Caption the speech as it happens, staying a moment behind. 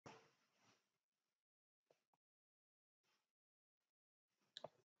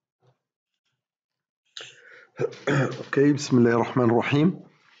Okay, Bismillah ar-Rahman ar-Rahim.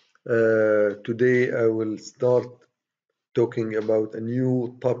 Today I will start talking about a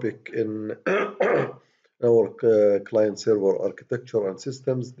new topic in our client server architecture and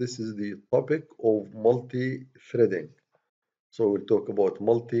systems. This is the topic of multi-threading. So we'll talk about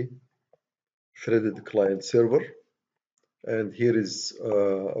multi-threaded client server. And here is,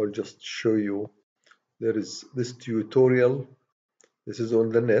 I'll just show you, there is this tutorial. This is on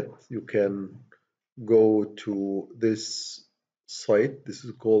the net. You can go to this site. This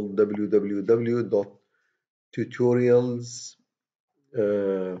is called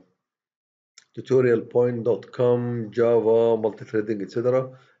tutorialpoint.com, Java, multi-threading, etc.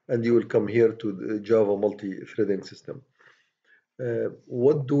 And you will come here to the Java multi-threading system.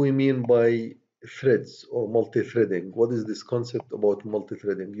 What do we mean by threads or multi-threading? What is this concept about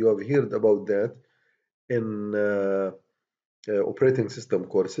multi-threading? You have heard about that in operating system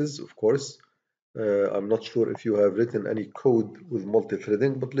courses, of course. I'm not sure if you have written any code with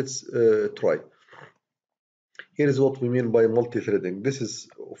multi-threading, but let's try. Here is what we mean by multi-threading. This is,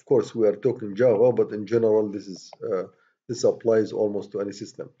 of course, we are talking Java, but in general, this applies almost to any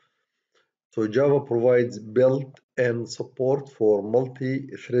system. So Java provides built-in support for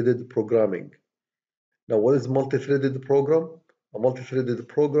multi-threaded programming. Now, what is multi-threaded program? A multi-threaded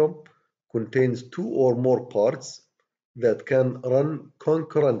program contains two or more parts that can run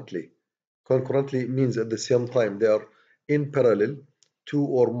concurrently. Concurrently means at the same time. They are in parallel. Two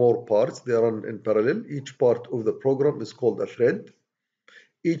or more parts, they run in parallel. Each part of the program is called a thread.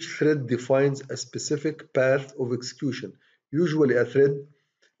 Each thread defines a specific path of execution. Usually a thread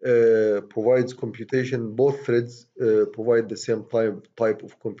provides computation. Both threads provide the same type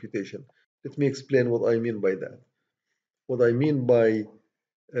of computation. Let me explain what I mean by that. What I mean by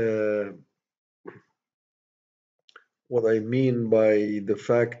the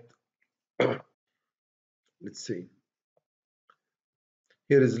fact, let's see.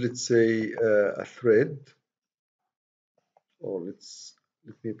 Here is, let's say, a thread, or let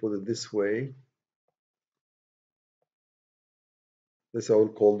me put it this way. This I will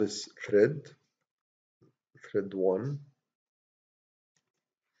call this thread 1,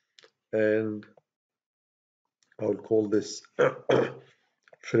 and I will call this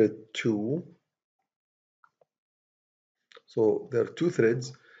thread 2. So there are two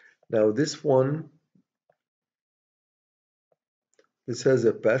threads. Now this one, this has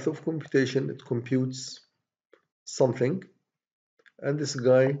a path of computation. It computes something, and this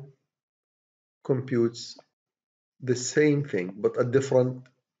guy computes the same thing but at different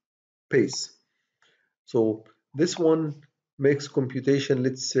pace. So this one makes computation,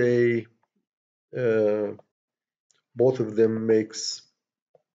 let's say both of them makes,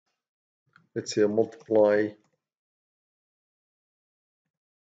 let's say, multiply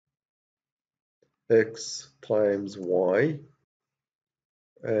x times y,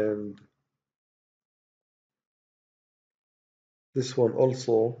 and this one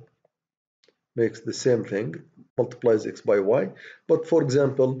also makes the same thing, multiplies x by y. But for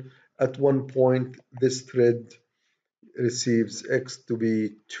example, at one point this thread receives x to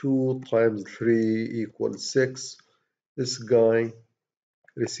be 2 times 3 equals 6. This guy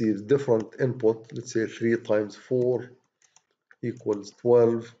receives different input, let's say 3 times 4 equals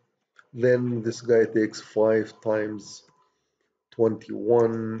 12. Then this guy takes 5 times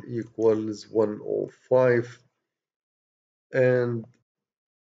 21 equals 105. And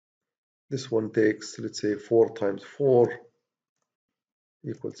this one takes, let's say, 4 times 4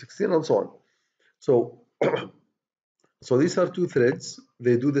 equals 16, and so on. So, so these are two threads.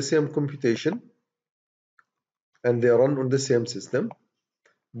 They do the same computation, and they run on the same system.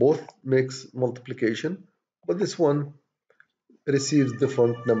 Both makes multiplication, but this one receives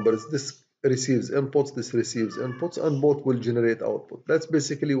different numbers. This receives inputs, this receives inputs, and both will generate output. That's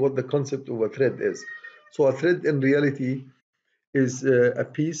basically what the concept of a thread is. So a thread in reality is a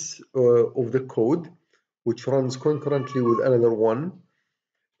piece of the code which runs concurrently with another one,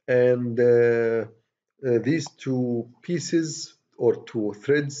 and these two pieces or two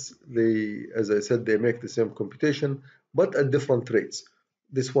threads, they, as I said, they make the same computation but at different rates.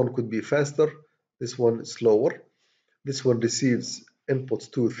 This one could be faster, this one slower. This one receives inputs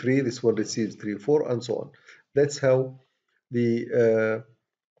 2, 3, this one receives 3, 4, and so on. That's how the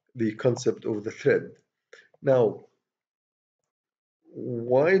concept of the thread. Now,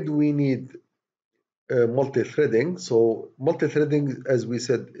 why do we need multi-threading? So multi-threading, as we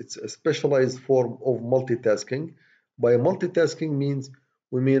said, it's a specialized form of multitasking. By multitasking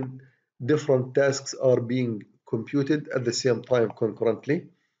we mean different tasks are being computed at the same time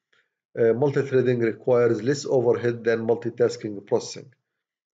concurrently. Multi-threading requires less overhead than multitasking processing.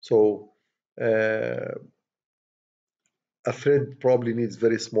 So a thread probably needs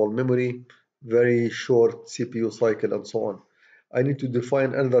very small memory, very short CPU cycle, and so on. I need to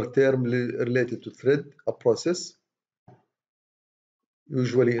define another term related to thread, a process.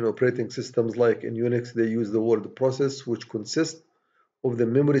 Usually in operating systems like in Unix, they use the word process, which consists of the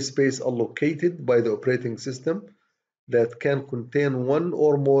memory space allocated by the operating system that can contain one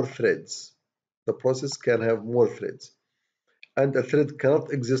or more threads. The process can have more threads. And a thread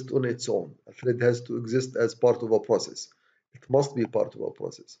cannot exist on its own. A thread has to exist as part of a process. It must be part of a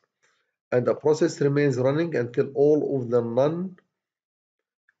process. And a process remains running until all of the non-daemon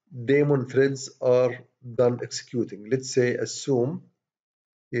threads are done executing. Let's say assume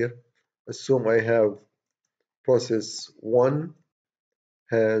I have process 1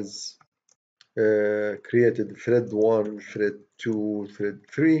 has created thread 1, thread 2, thread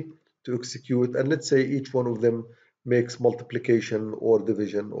 3 to execute, and let's say each one of them makes multiplication or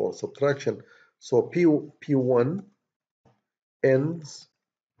division or subtraction. So P1 ends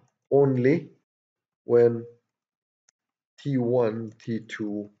only when T1,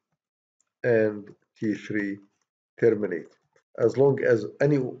 T2, and T3 terminate. As long as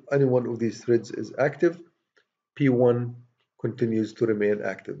any one of these threads is active, P1 continues to remain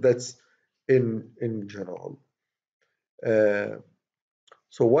active. That's in general.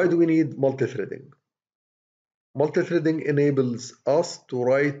 So why do we need multithreading? Multithreading enables us to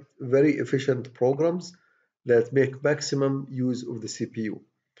write very efficient programs that make maximum use of the CPU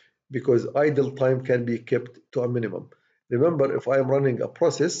because idle time can be kept to a minimum. Remember, if I'm running a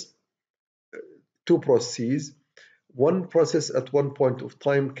process, two processes, one process at one point of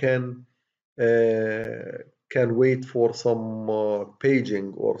time can wait for some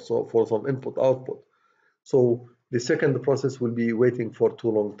paging or so for some input output. So the second process will be waiting for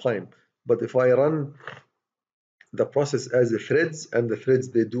too long time. But if I run the process as the threads, and the threads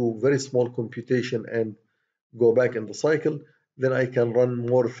they do very small computation and go back in the cycle, then I can run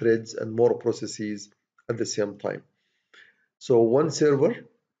more threads and more processes at the same time. So one server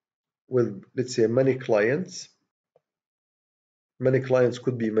with, let's say, many clients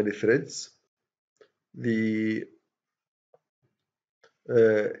could be many threads. The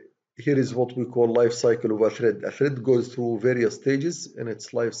here is what we call life cycle of a thread. A thread goes through various stages in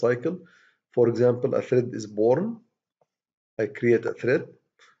its life cycle. For example, a thread is born. I create a thread.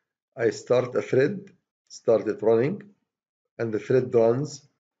 I start a thread, start it running, and the thread runs,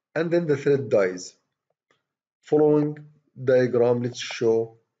 and then the thread dies. Following diagram, let's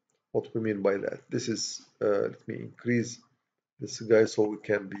show what we mean by that. This is let me increase this guy so we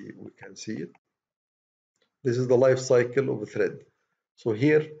can see it. This is the life cycle of a thread. So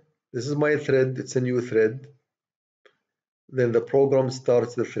here, this is my thread, it's a new thread. Then the program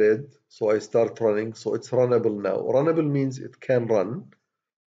starts the thread, so I start running, so it's runnable now. Runnable means it can run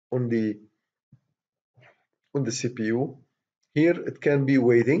on the CPU. Here it can be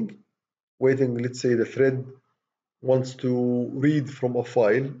waiting, let's say the thread wants to read from a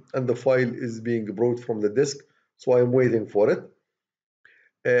file and the file is being brought from the disk, so I'm waiting for it.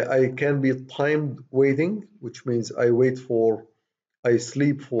 I can be timed waiting, which means I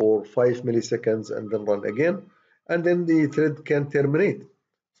sleep for 5 milliseconds and then run again, and then the thread can terminate.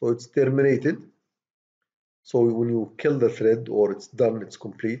 So it's terminated. So when you kill the thread or it's done, it's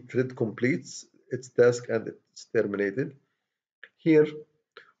complete, thread completes its task and it's terminated. Here,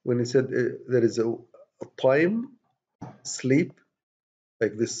 when he said there is a time sleep,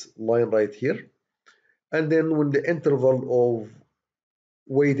 like this line right here, and then when the interval of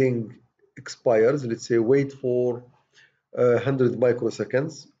waiting expires, let's say wait for 100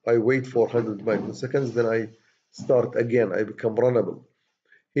 microseconds, I wait for 100 microseconds, then I start again, I become runnable.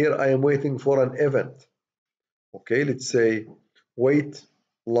 Here I am waiting for an event. Okay, let's say wait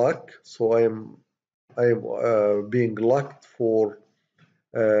lock, so I am being locked for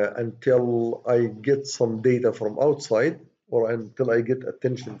until I get some data from outside or until I get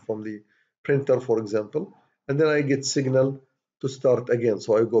attention from the printer, for example, and then I get signal to start again.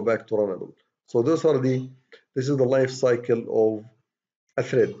 So I go back to runnable. So this is the life cycle of a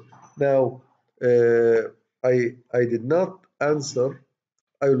thread. Now, I did not answer,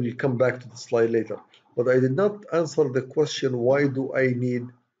 I will come back to the slide later, but I did not answer the question, why do I need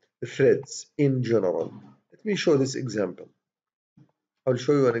threads in general? Let me show this example. I'll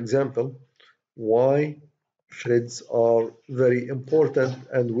show you an example why threads are very important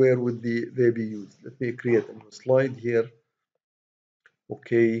and where would they be used. Let me create a new slide here.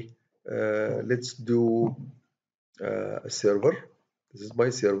 Okay, let's do a server. This is my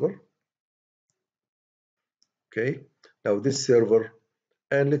server. Okay, now this server,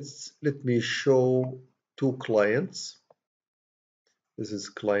 and let me show two clients. This is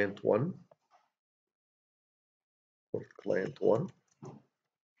client 1. for client 1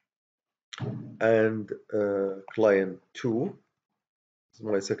 and client 2 is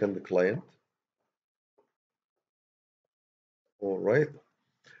my second client. All right,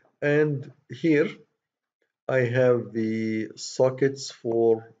 and here I have the sockets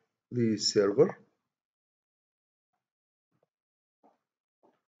for the server.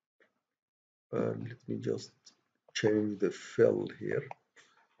 Let me just change the fill here.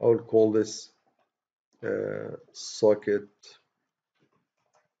 I will call this socket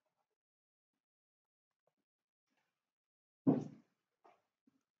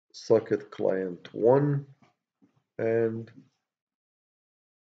client 1 and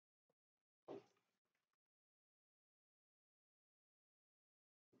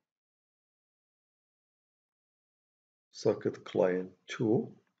socket client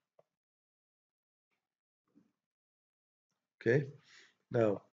 2. Okay,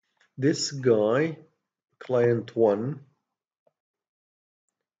 now this guy client 1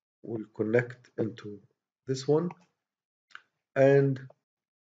 will connect into this one, and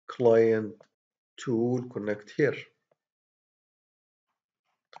client 2 will connect here.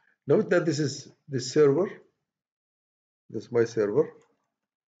 Note that this is the server. This is my server.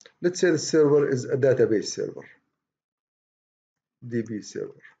 Let's say the server is a database server, DB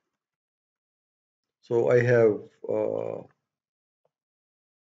server. So I have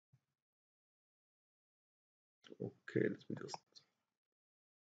okay, let me just.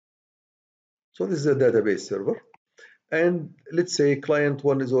 So this is a database server, and let's say client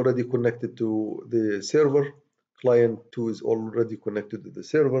 1 is already connected to the server, client 2 is already connected to the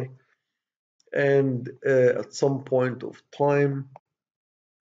server, and at some point of time,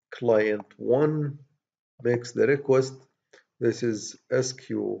 client 1 makes the request. This is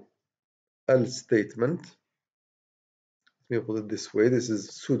SQL statement. Let me put it this way. This is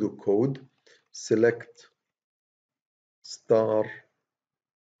pseudocode. Select star.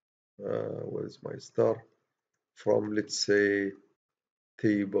 Where is my star? From, let's say,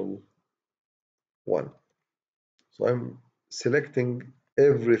 table 1. So I'm selecting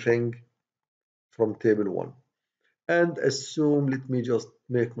everything from table 1. And assume, let me just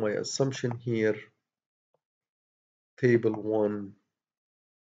make my assumption here. Table 1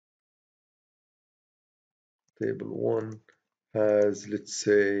 has, let's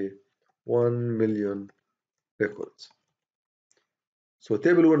say, 1 million records. So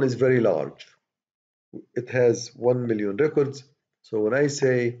table 1 is very large. It has 1 million records. So when I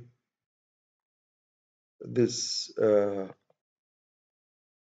say this,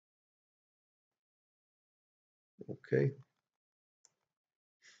 okay,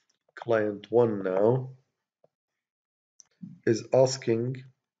 client 1 now is asking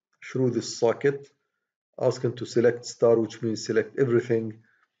through this socket, asking to select star, which means select everything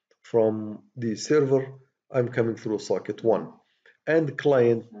from the server. I'm coming through socket 1. And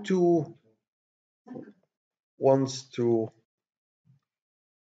client 2 wants to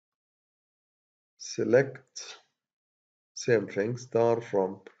select same thing, star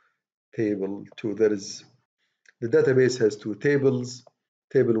from table 2. There is, the database has two tables,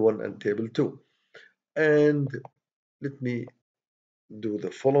 table 1 and table 2. And let me do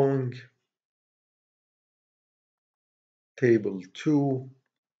the following. Table 2,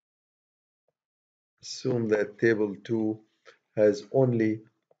 assume that table 2 has only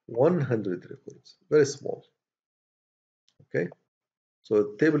 100 records, very small. Okay,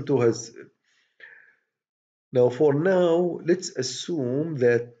 so table 2 has, now for now, let's assume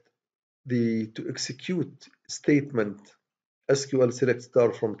that to execute statement SQL select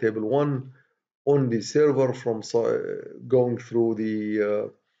star from table 1 on the server from going through the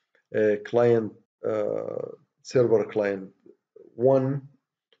client server client 1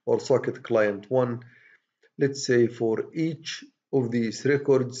 or socket client 1. Let's say for each of these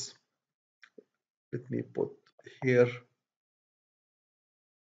records, let me put here,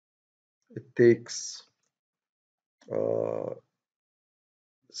 it takes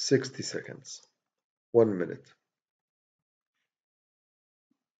 60 seconds, 1 minute.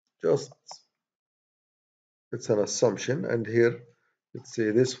 Just, it's an assumption, and here, let's say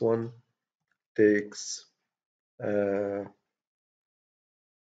this one takes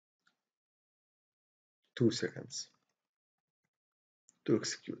 2 seconds to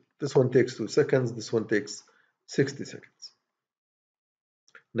execute. This one takes 2 seconds, this one takes 60 seconds.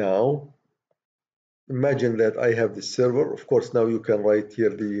 Now, imagine that I have this server. Of course, now you can write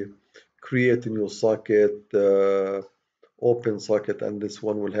here the create a new socket, open socket, and this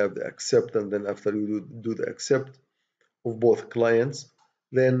one will have the accept, and then after you do the accept of both clients,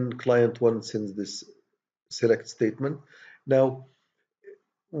 then client 1 sends this select statement. Now,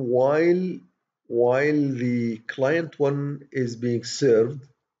 while while the client 1 is being served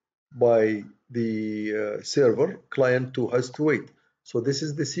by the server, client 2 has to wait. So this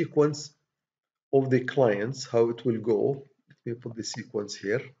is the sequence of the clients, how it will go. Let me put the sequence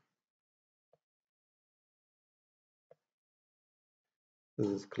here. This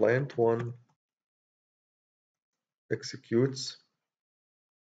is client 1 executes,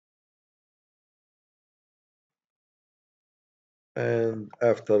 and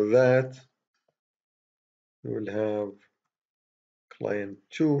after that we will have client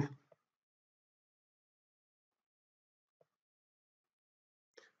 2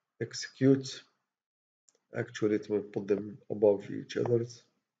 executes. Actually, it will put them above each other. This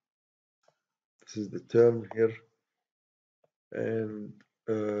is the term here, and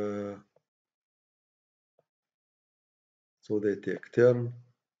so they take turn,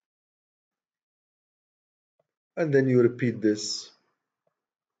 and then you repeat this.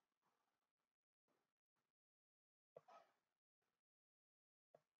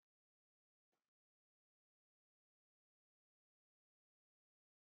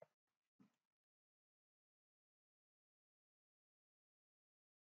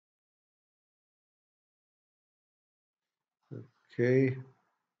 Okay,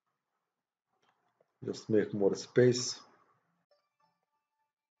 just make more space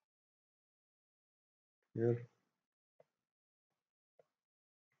here.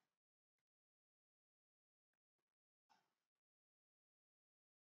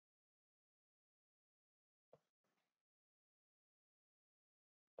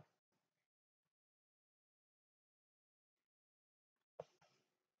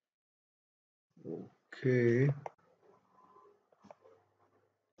 Okay,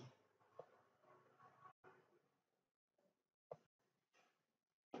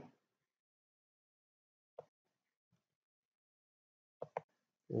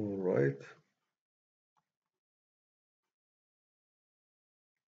 all right.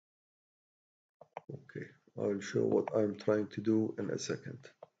 Okay, I'll show what I'm trying to do in a second.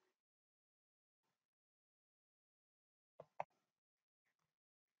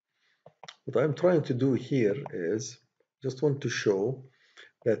 What I'm trying to do here is just want to show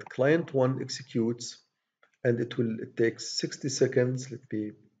that client 1 executes, and it takes 60 seconds. Let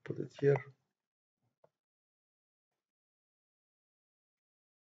me put it here.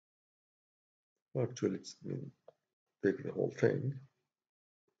 Actually, it's take the whole thing.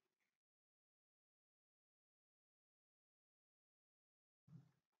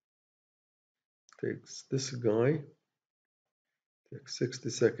 Takes this guy, takes 60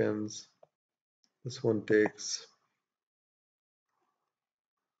 seconds. This one takes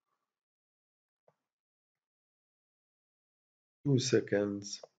 2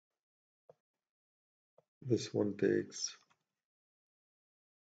 seconds. This one takes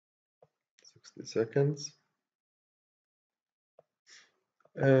 60 seconds.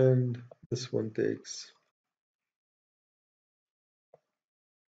 And this one takes.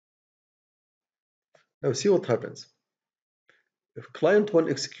 Now see what happens. If client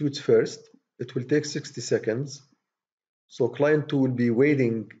 1 executes first, it will take 60 seconds. So client 2 will be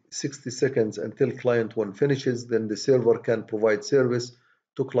waiting 60 seconds until client 1 finishes. Then the server can provide service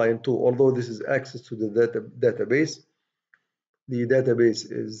to client 2. Although this is access to the database, the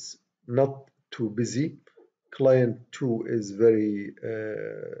database is not too busy. Client 2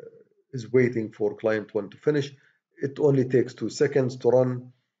 is waiting for client 1 to finish. It only takes 2 seconds to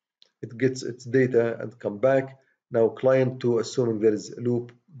run. It gets its data and come back. Now client 2, assuming there is a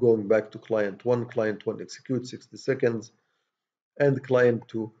loop, going back to client 1. Client 1 executes 60 seconds, and client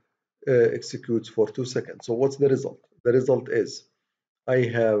 2 executes for 2 seconds. So what's the result? The result is I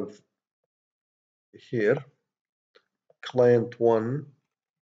have here client 1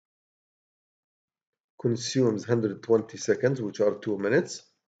 consumes 120 seconds, which are 2 minutes.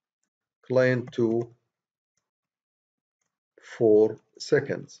 Client 2, 4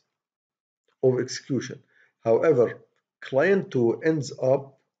 seconds of execution. However, client 2 ends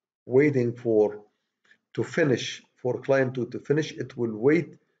up waiting for client 2 to finish. It will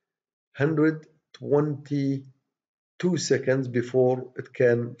wait 122 seconds before it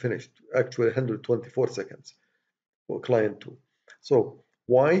can finish. Actually, 124 seconds for client 2. So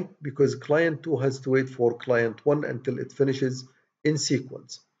why? Because client 2 has to wait for client 1 until it finishes in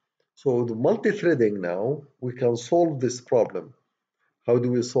sequence. So the multi-threading, now we can solve this problem. How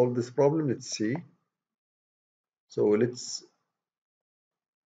do we solve this problem? Let's see. So let's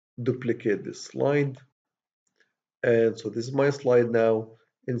duplicate this slide. And so this is my slide now.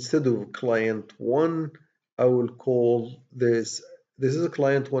 Instead of client 1, I will call this is a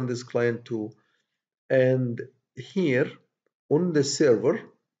client 1, this is client 2. And here on the server,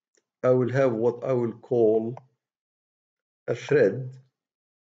 I will have what I will call a thread.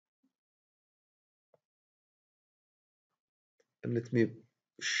 And let me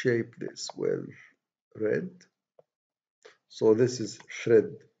shape this with red. So this is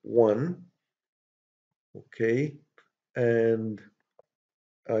thread 1, okay, and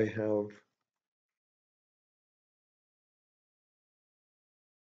I have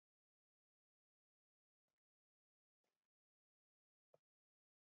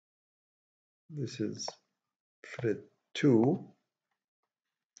this is thread 2.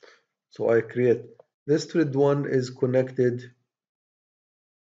 So I create this thread 1 is connected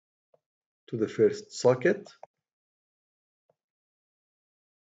to the first socket.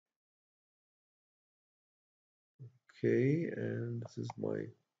 Okay, and this is my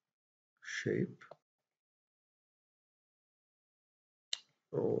shape.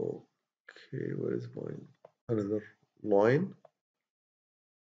 Okay, where is my another line?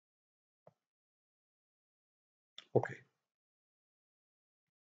 Okay.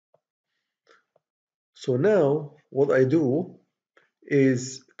 So now what I do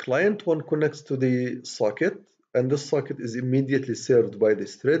is client 1 connects to the socket, and this socket is immediately served by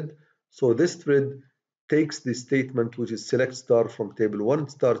this thread. So this thread takes the statement which is select star from table 1,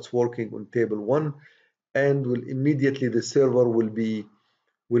 starts working on table 1, and will immediately the server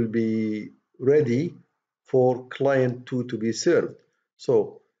will be ready for client 2 to be served.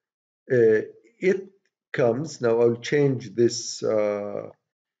 So it comes, now I'll change this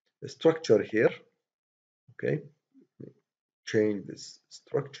structure here, okay, change this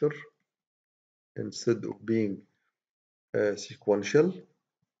structure instead of being sequential,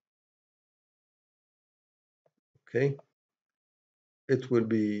 okay, it will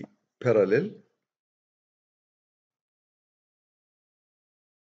be parallel,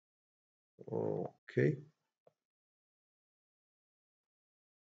 okay,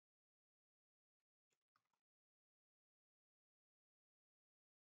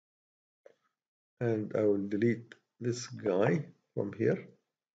 and I will delete this guy from here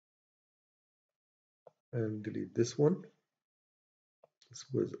and delete this one. This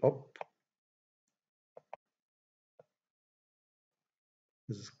goes up.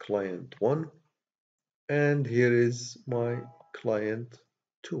 This is client 1, and here is my client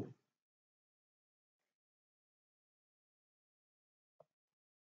 2.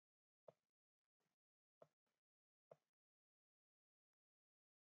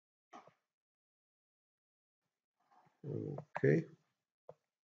 Okay,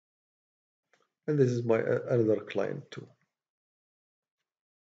 and this is my another client 2.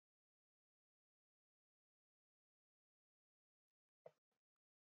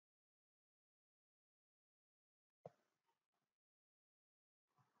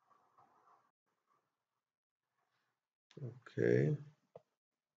 Okay,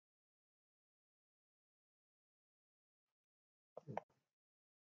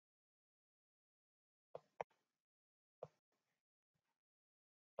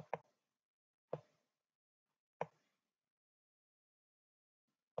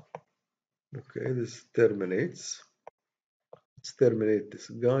 okay, this terminates. Let's terminate this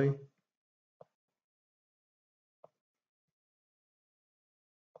guy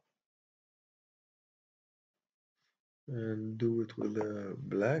and do it with a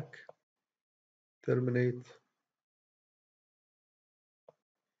black. Terminate.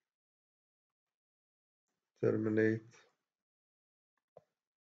 Terminate.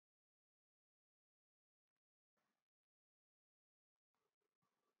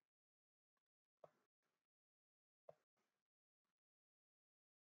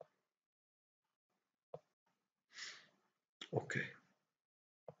 Okay.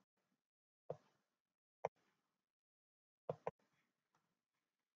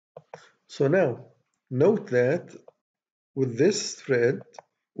 So now note that with this thread,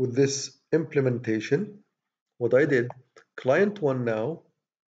 with this implementation, what I did, client 1 now,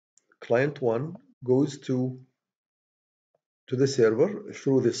 client 1 goes to the server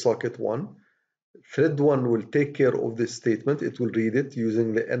through the socket 1. Thread 1 will take care of this statement. It will read it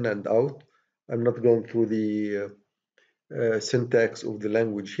using the in and out. I'm not going through the syntax of the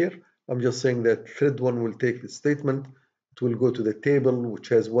language here. I'm just saying that thread 1 will take the statement. It will go to the table which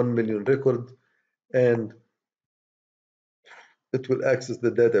has 1 million record, and it will access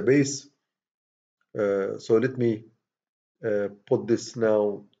the database. So let me put this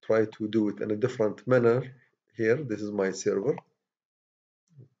now, try to do it in a different manner here. This is my server.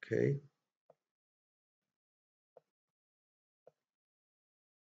 Okay.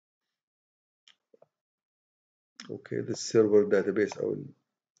 Okay, the server database, I will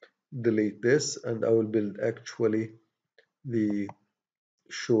delete this and I will build actually the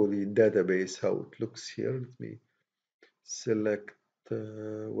show the database how it looks here. Let me select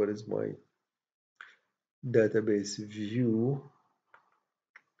what is my database view.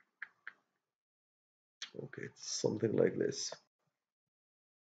 Okay, it's something like this.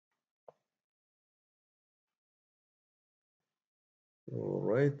 All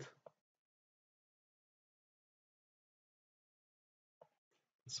right.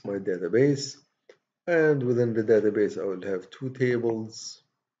 It's my database. And within the database, I will have two tables.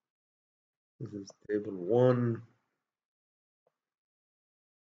 This is table 1.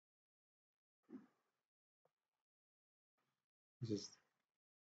 This is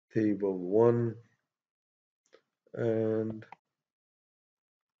table 1. And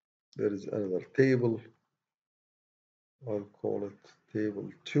there is another table. I'll call it table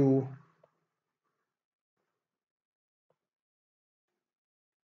 2.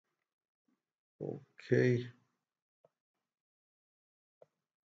 Okay.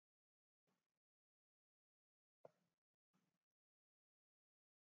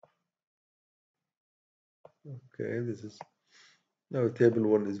 Okay, this is now table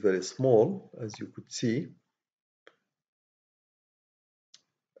 1 is very small, as you could see.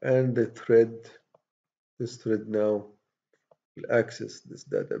 And this thread now will access this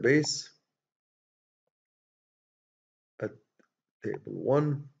database at table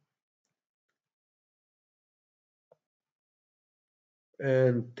 1.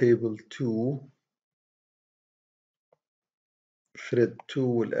 And table 2, thread 2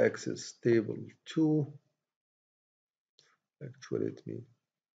 will access table 2. Actually, let me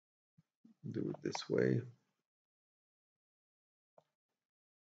do it this way.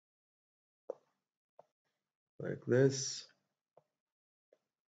 Like this.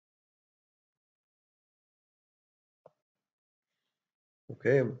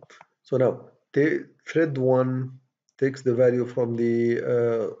 Okay, so now thread 1 takes the value from the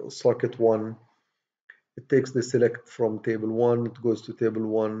socket 1. It takes the select from table 1, it goes to table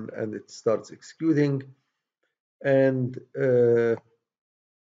 1, and it starts executing. And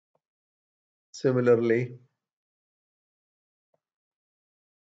similarly,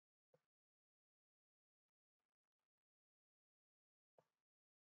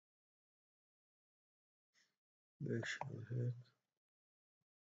 let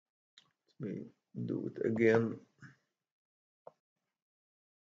me do it again.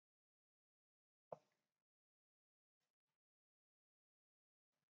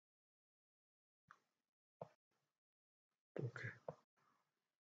 Okay.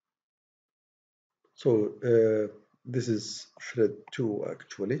 So this is thread 2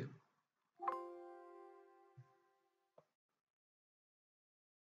 actually.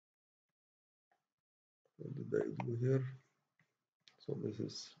 What did I do here? So this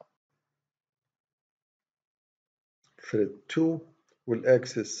is thread 2 will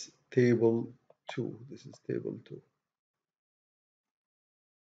access table 2. This is table 2.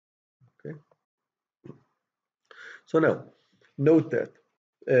 Okay. So now note that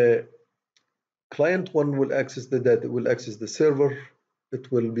client 1 will access the data, will access the server.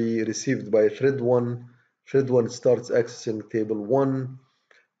 It will be received by thread 1. Thread 1 starts accessing table 1,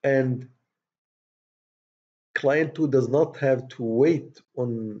 and client 2 does not have to wait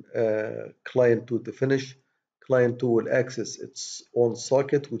on client 2 to finish. Client 2 will access its own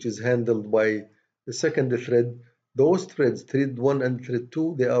socket, which is handled by the second thread. Those threads, thread 1 and thread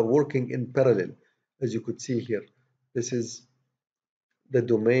 2, they are working in parallel, as you could see here. This is the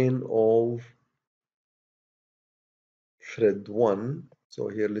domain of thread 1. So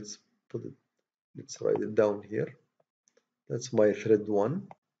here let's write it down here. That's my thread 1.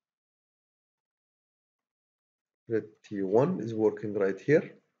 Thread T1 is working right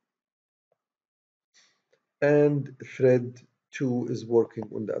here. And thread 2 is working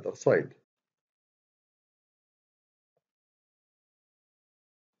on the other side.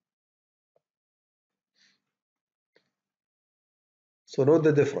 So note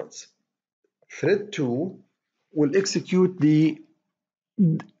the difference. Thread 2 will execute the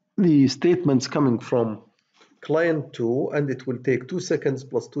statements coming from client 2, and it will take 2 seconds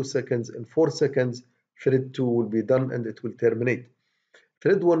plus 2 seconds and 4 seconds. Thread 2 will be done and it will terminate.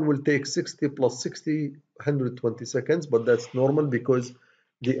 Thread 1 will take 60 plus 60, 120 seconds, but that's normal because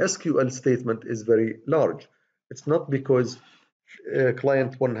the SQL statement is very large. It's not because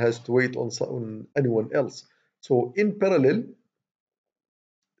client 1 has to wait on anyone else. So in parallel,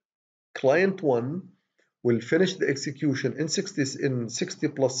 client 1 will finish the execution in 60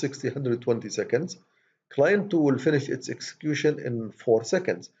 plus 60, 120 seconds. Client 2 will finish its execution in 4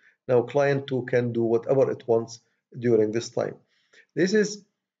 seconds. Now client 2 can do whatever it wants during this time. This is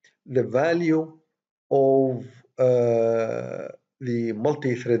the value of the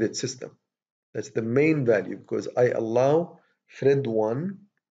multi-threaded system. That's the main value, because I allow thread 1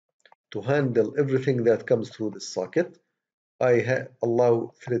 to handle everything that comes through the socket. I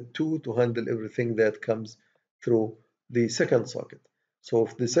allow thread 2 to handle everything that comes through the second socket. So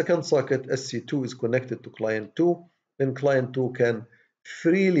if the second socket SC2 is connected to client 2, then client 2 can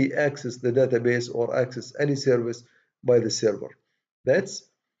freely access the database or access any service by the server. That's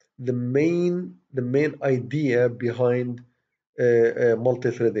the main idea behind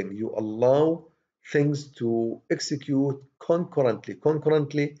multi-threading. You allow things to execute concurrently.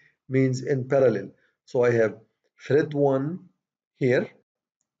 Concurrently means in parallel. So I have thread 1 here.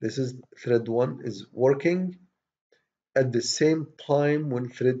 This is thread 1 is working at the same time when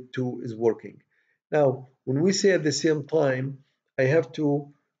thread 2 is working. Now, when we say at the same time, I have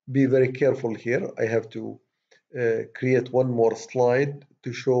to be very careful here. I have to create one more slide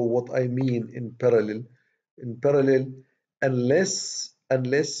to show what I mean in parallel. In parallel, unless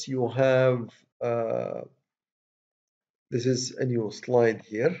you have this is a new slide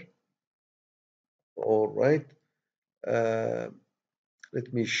here. All right.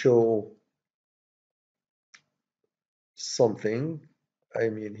 Let me show something. I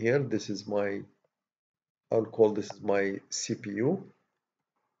mean here, this is my, I'll call this my CPU,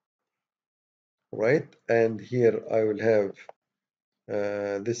 right? And here I will have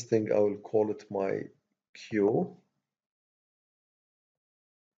this thing, I will call it my queue.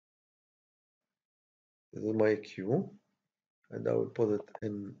 This is my queue, and I will put it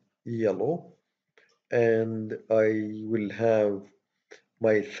in yellow. And I will have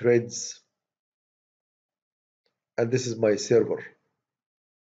my threads, and this is my server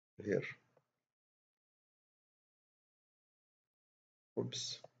here.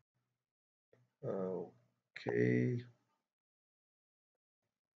 Oops. Okay.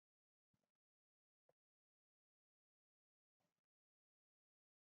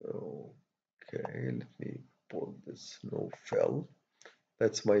 Okay, let me put this no fell.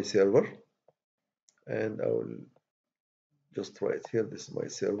 That's my server. And I will just write here, this is my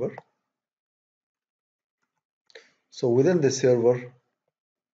server. So within the server,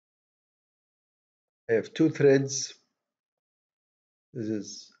 I have two threads. This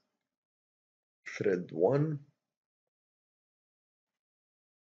is thread 1.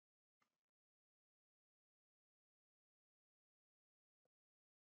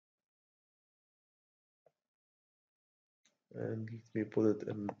 And let me put it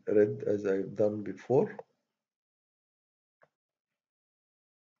in red as I've done before.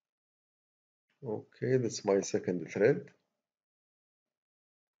 Okay, that's my second thread.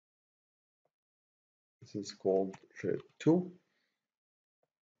 This is called thread 2.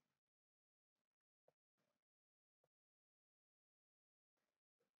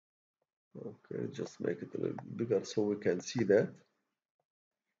 Okay, just make it a little bigger so we can see that.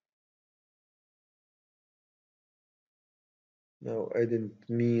 Now, I didn't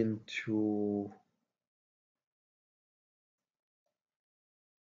mean to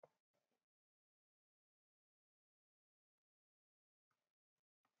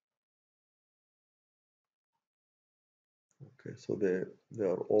okay, so they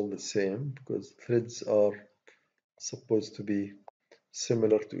are all the same because threads are supposed to be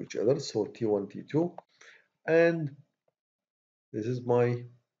similar to each other. So T1, T2, and this is my,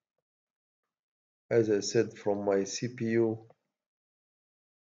 as I said, from my CPU,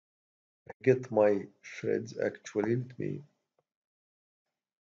 I get my threads actually. Let me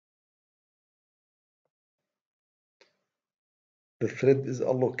the thread is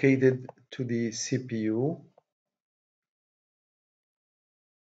allocated to the CPU,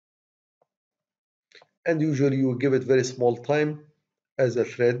 and usually you give it very small time as a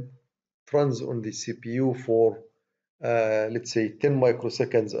thread runs on the CPU for let's say 10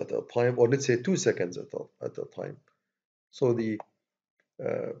 microseconds at a time, or let's say 2 seconds at a time. So the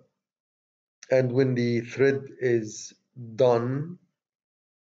and when the thread is done,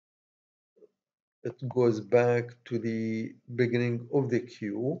 it goes back to the beginning of the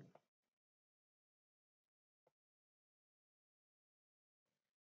queue.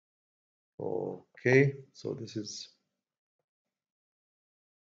 Okay, so this is,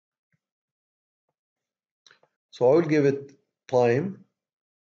 so I will give it time,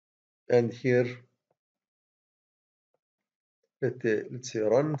 and here let's say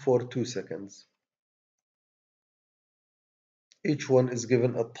run for 2 seconds. Each one is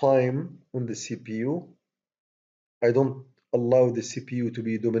given a time on the CPU. I don't allow the CPU to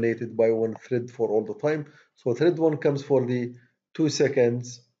be dominated by one thread for all the time. So thread 1 comes for the 2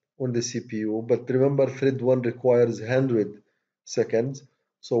 seconds on the CPU, but remember thread 1 requires 100 seconds.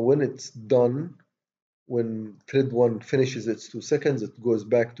 So when it's done, when thread 1 finishes its 2 seconds, it goes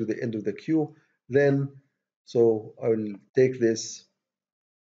back to the end of the queue. Then, so I will take this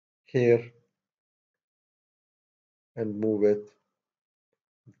here and move it,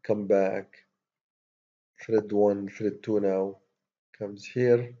 come back. Thread 1, thread 2 now comes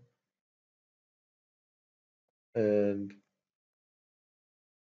here, and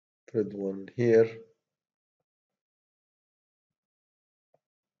thread 1 here.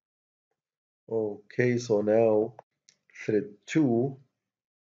 Okay, so now thread 2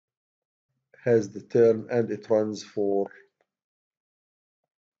 has the turn and it runs for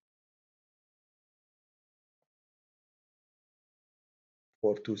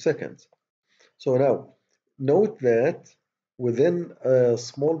 2 seconds. So now note that within a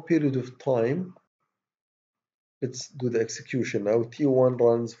small period of time, let's do the execution. Now T1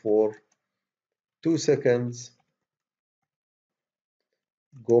 runs for 2 seconds,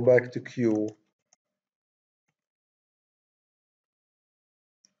 go back to queue,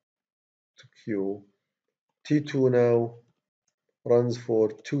 T2 now runs for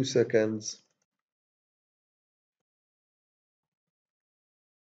 2 seconds,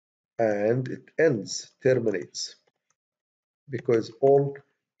 and it ends, terminates, because all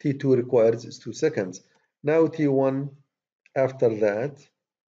T2 requires is 2 seconds. Now T1, after that,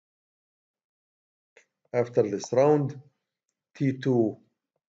 after this round, T2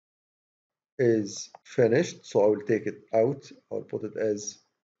 is finished, so I will take it out. I'll put it as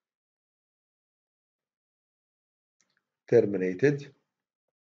terminated.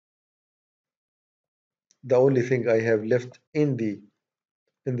 The only thing I have left in the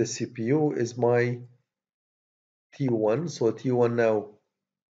CPU is my T1. So T1 now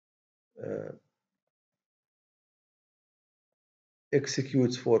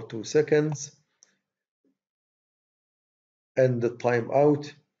executes for 2 seconds, and the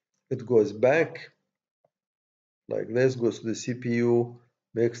timeout, it goes back like this, goes to the CPU,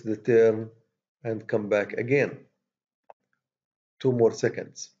 makes the turn, and come back again. 2 more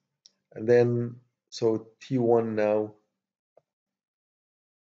seconds. And then, so T1 now,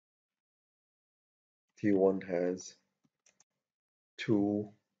 T1 has 2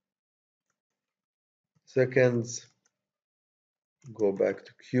 seconds, go back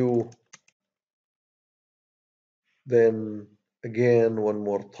to queue, then again one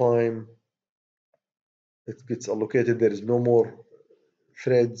more time, it gets allocated, there is no more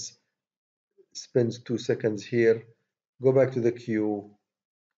threads, spends 2 seconds here, go back to the queue,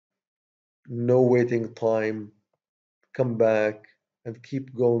 no waiting time, come back, and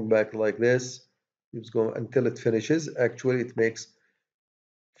keep going back like this, keeps going until it finishes. Actually, it makes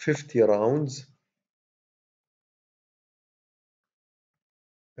 50 rounds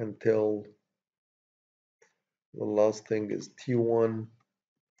until the last thing is T1,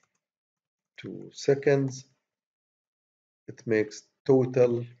 2 seconds. It makes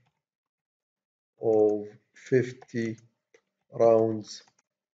total of 50 rounds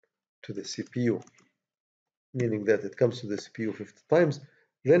to the CPU, meaning that it comes to the CPU 50 times,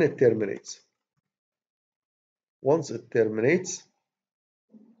 then it terminates. Once it terminates,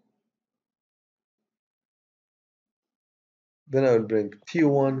 then I will bring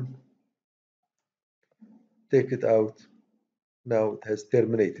T1, take it out. Now it has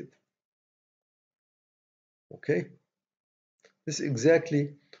terminated. Okay, this is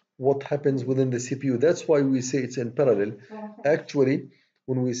exactly what happens within the CPU. That's why we say it's in parallel. Actually,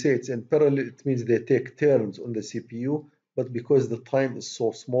 when we say it's in parallel, it means they take turns on the CPU, but because the time is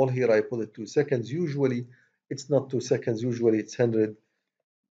so small here, I put it 2 seconds. Usually, it's not 2 seconds. Usually, it's somewhere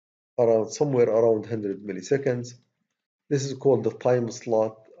around 100 milliseconds. This is called the time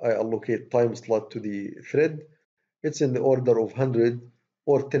slot. I allocate time slot to the thread. It's in the order of 100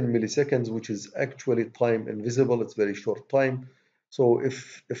 or 10 milliseconds, which is actually time invisible. It's very short time. So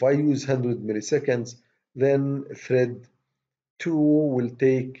if I use 100 milliseconds, then thread 2 will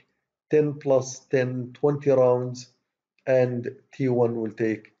take 10 plus 10, 20 rounds, and T1 will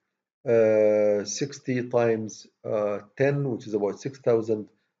take 60 times 10, which is about 6,000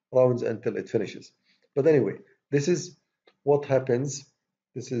 rounds until it finishes. But anyway, this is what happens.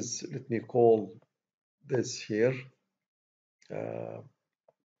 This is, let me call this here.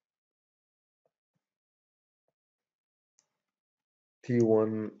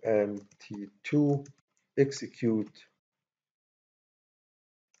 T1 and T2 execute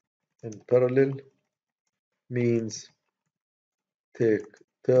in parallel, means take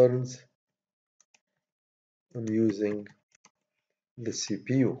turns on using the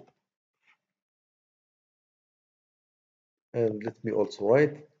CPU. And let me also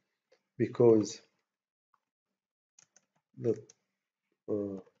write, because the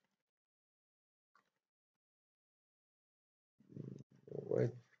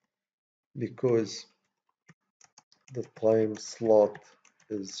because the time slot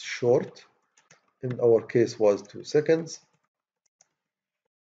is short. In our case was 2 seconds.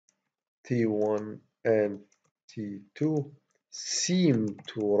 T1 and T2 seem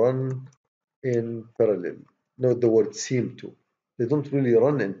to run in parallel. Note the word seem to. They don't really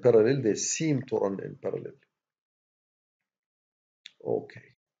run in parallel, they seem to run in parallel. Okay.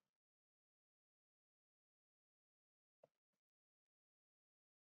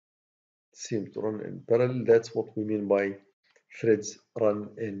 Seem to run in parallel. That's what we mean by threads run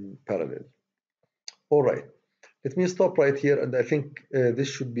in parallel. All right. Let me stop right here, and I think this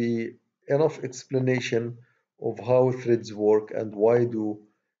should be enough explanation of how threads work and why do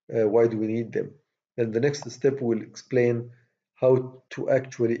we need them. Then the next step will explain how to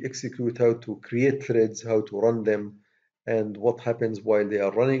actually execute, how to create threads, how to run them, and what happens while they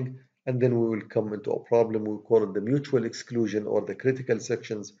are running. And then we will come into a problem. We call it the mutual exclusion or the critical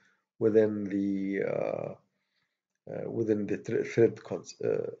sections within the thread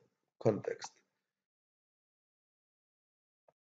context.